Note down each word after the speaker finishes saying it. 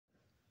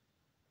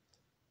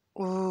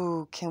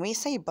Ooh, can we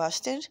say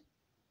busted?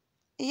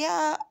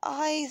 Yeah,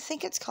 I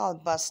think it's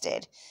called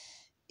busted.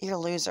 You're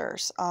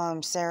losers.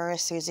 Sarah,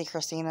 Susie,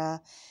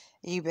 Christina,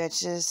 you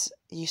bitches,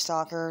 you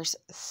stalkers,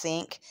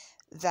 think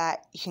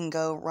that you can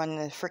go run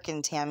the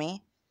frickin'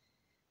 Tammy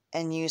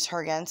and use her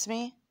against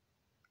me?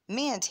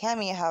 Me and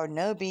Tammy have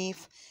no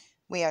beef.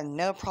 We have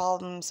no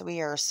problems.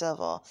 We are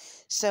civil.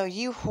 So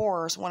you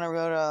whores want to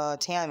go to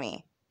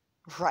Tammy,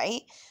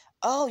 right?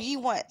 Oh, you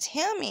want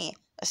Tammy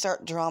to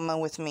start drama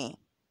with me?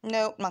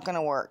 Nope, not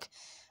gonna work.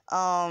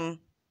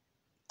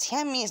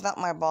 Tammy is not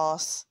my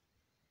boss,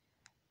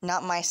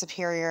 not my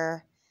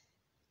superior.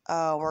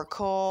 We're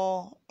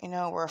cool,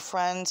 we're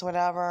friends,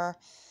 whatever.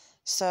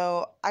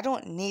 So I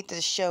don't need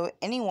to show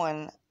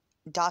anyone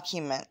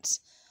documents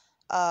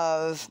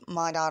of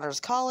my daughter's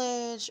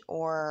college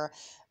or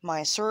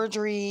my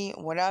surgery,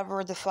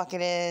 whatever the fuck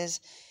it is.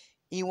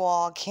 You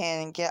all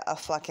can get a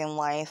fucking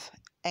life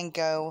and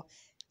go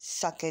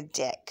suck a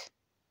dick.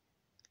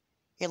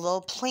 Your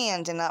little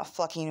plan did not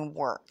fucking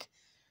work.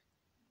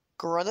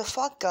 Grow the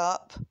fuck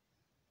up,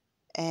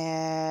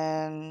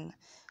 and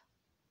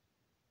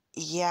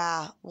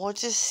yeah, we'll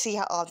just see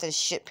how all this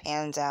shit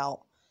pans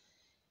out.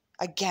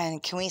 Again,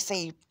 can we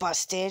say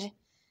busted?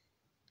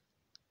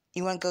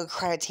 You want to go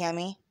cry to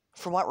Tammy?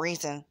 For what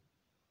reason?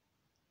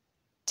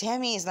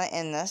 Tammy is not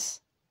in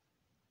this.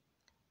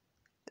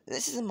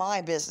 This is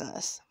my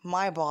business,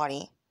 my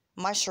body,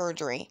 my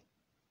surgery,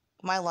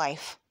 my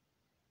life.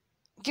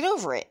 Get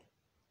over it.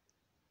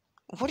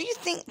 What do you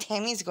think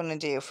Tammy's going to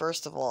do,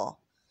 first of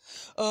all?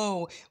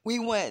 Oh, we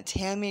want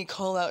Tammy to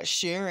call out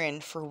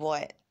Sharon for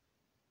what?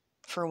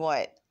 For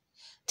what?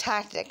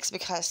 Tactics,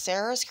 because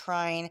Sarah's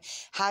crying,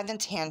 having a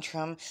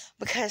tantrum,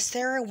 because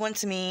Sarah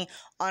wants me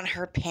on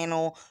her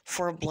panel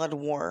for a blood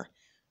war.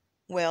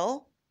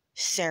 Well,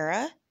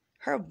 Sarah,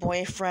 her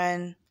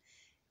boyfriend,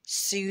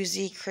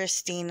 Susie,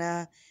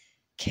 Christina,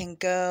 can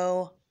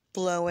go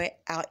blow it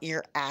out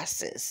your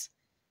asses.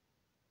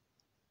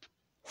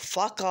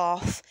 Fuck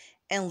off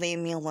and leave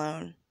me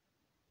alone.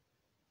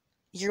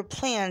 Your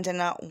plan did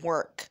not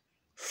work.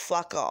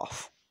 Fuck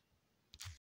off.